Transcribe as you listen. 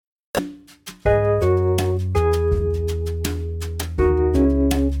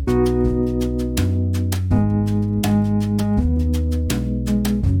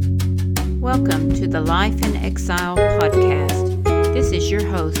Life in Exile podcast. This is your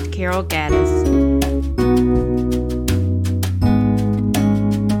host, Carol Gaddis.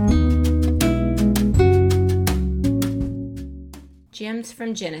 Gems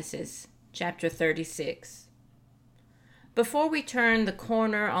from Genesis, chapter 36. Before we turn the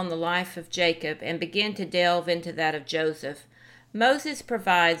corner on the life of Jacob and begin to delve into that of Joseph, Moses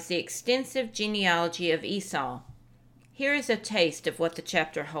provides the extensive genealogy of Esau. Here is a taste of what the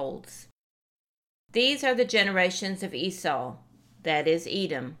chapter holds. These are the generations of Esau, that is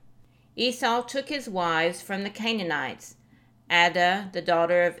Edom. Esau took his wives from the Canaanites, Adah, the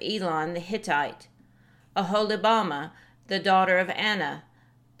daughter of Elon the Hittite, Aholibamah, the daughter of Anna,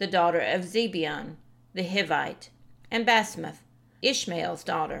 the daughter of Zibeon the Hivite, and Basmath, Ishmael's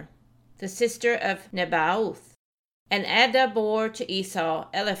daughter, the sister of Nebaioth. And Adah bore to Esau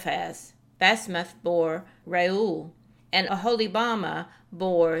Eliphaz, Basmath bore Reuel, and Aholibamah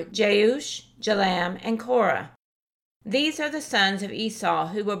bore Jeush, Jalam, and Korah. These are the sons of Esau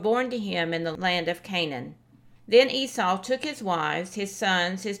who were born to him in the land of Canaan. Then Esau took his wives, his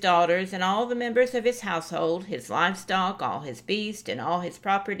sons, his daughters, and all the members of his household, his livestock, all his beasts, and all his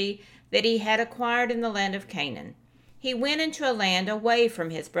property that he had acquired in the land of Canaan. He went into a land away from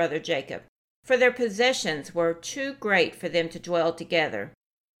his brother Jacob, for their possessions were too great for them to dwell together.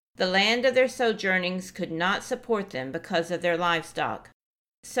 The land of their sojournings could not support them because of their livestock.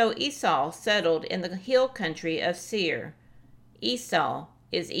 So Esau settled in the hill country of Seir. Esau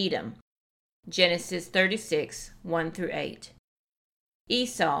is Edom. Genesis 36, 1-8.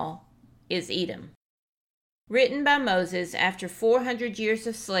 Esau is Edom. Written by Moses after 400 years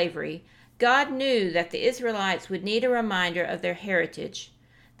of slavery, God knew that the Israelites would need a reminder of their heritage.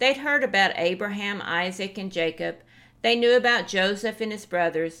 They'd heard about Abraham, Isaac, and Jacob. They knew about Joseph and his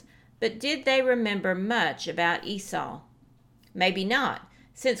brothers, but did they remember much about Esau? Maybe not,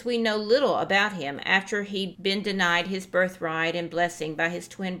 since we know little about him after he'd been denied his birthright and blessing by his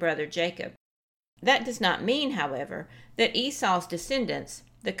twin brother Jacob. That does not mean, however, that Esau's descendants,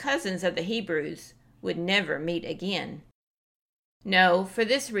 the cousins of the Hebrews, would never meet again. No, for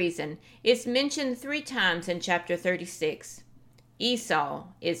this reason, it's mentioned 3 times in chapter 36. Esau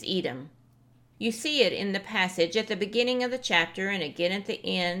is Edom. You see it in the passage at the beginning of the chapter and again at the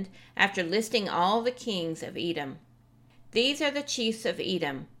end after listing all the kings of Edom. These are the chiefs of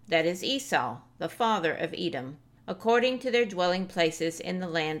Edom, that is Esau, the father of Edom, according to their dwelling places in the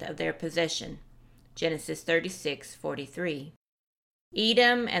land of their possession. Genesis 36:43.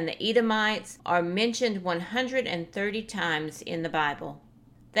 Edom and the Edomites are mentioned 130 times in the Bible.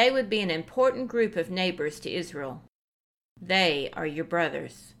 They would be an important group of neighbors to Israel. They are your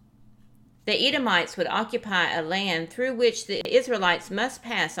brothers. The Edomites would occupy a land through which the Israelites must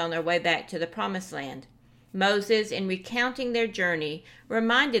pass on their way back to the Promised Land. Moses, in recounting their journey,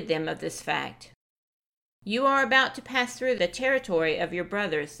 reminded them of this fact. You are about to pass through the territory of your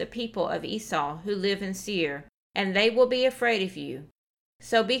brothers, the people of Esau, who live in Seir, and they will be afraid of you.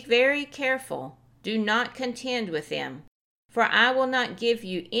 So be very careful. Do not contend with them, for I will not give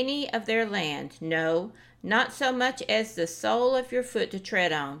you any of their land, no, not so much as the sole of your foot to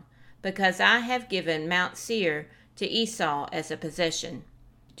tread on, because I have given Mount Seir to Esau as a possession.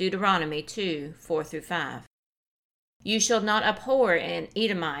 Deuteronomy 2:4-5. You shall not abhor an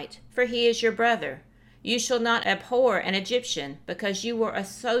Edomite, for he is your brother. You shall not abhor an Egyptian, because you were a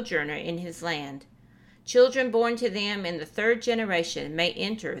sojourner in his land. Children born to them in the 3rd generation may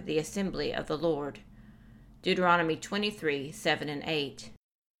enter the assembly of the Lord. Deuteronomy 23:7-8.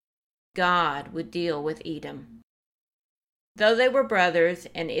 God would deal with Edom. Though they were brothers,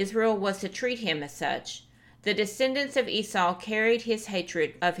 and Israel was to treat him as such, the descendants of Esau carried his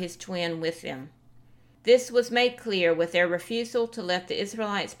hatred of his twin with them. This was made clear with their refusal to let the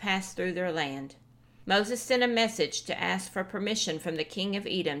Israelites pass through their land. Moses sent a message to ask for permission from the king of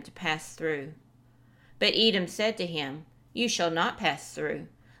Edom to pass through. But Edom said to him, You shall not pass through,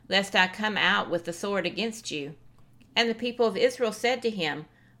 lest I come out with the sword against you. And the people of Israel said to him,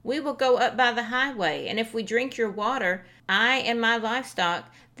 We will go up by the highway, and if we drink your water, I and my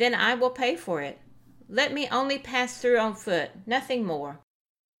livestock, then I will pay for it. Let me only pass through on foot, nothing more.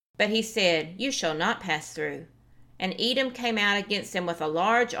 But he said, You shall not pass through. And Edom came out against them with a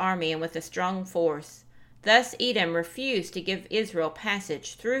large army and with a strong force. Thus Edom refused to give Israel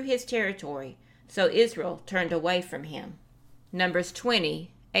passage through his territory, so Israel turned away from him. Numbers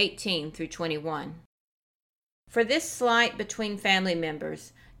 20:18-21. For this slight between family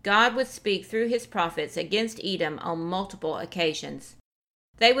members, God would speak through his prophets against Edom on multiple occasions.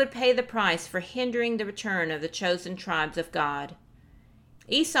 They would pay the price for hindering the return of the chosen tribes of God.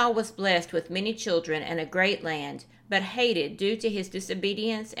 Esau was blessed with many children and a great land, but hated due to his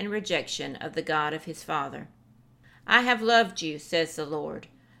disobedience and rejection of the God of his father. I have loved you, says the Lord.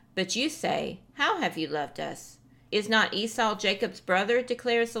 But you say, how have you loved us? Is not Esau Jacob's brother,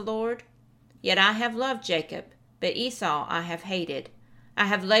 declares the Lord? Yet I have loved Jacob, but Esau I have hated. I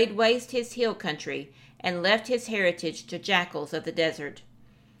have laid waste his hill country, and left his heritage to jackals of the desert.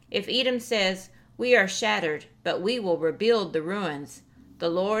 If Edom says, we are shattered, but we will rebuild the ruins, the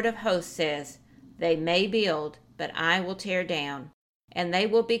Lord of hosts says, they may build, but I will tear down, and they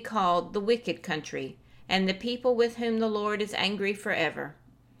will be called the wicked country, and the people with whom the Lord is angry forever.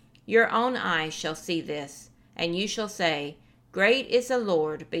 Your own eyes shall see this, and you shall say, great is the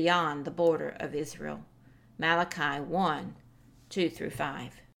Lord beyond the border of Israel. Malachi 1, 2-5.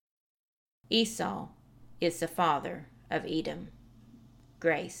 Esau is the father of Edom.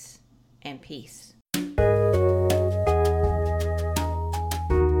 Grace and peace.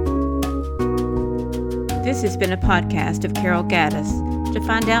 This has been a podcast of Carol Gaddis. To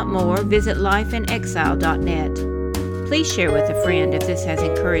find out more, visit lifeinexile.net. Please share with a friend if this has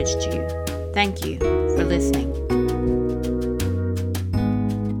encouraged you. Thank you for listening.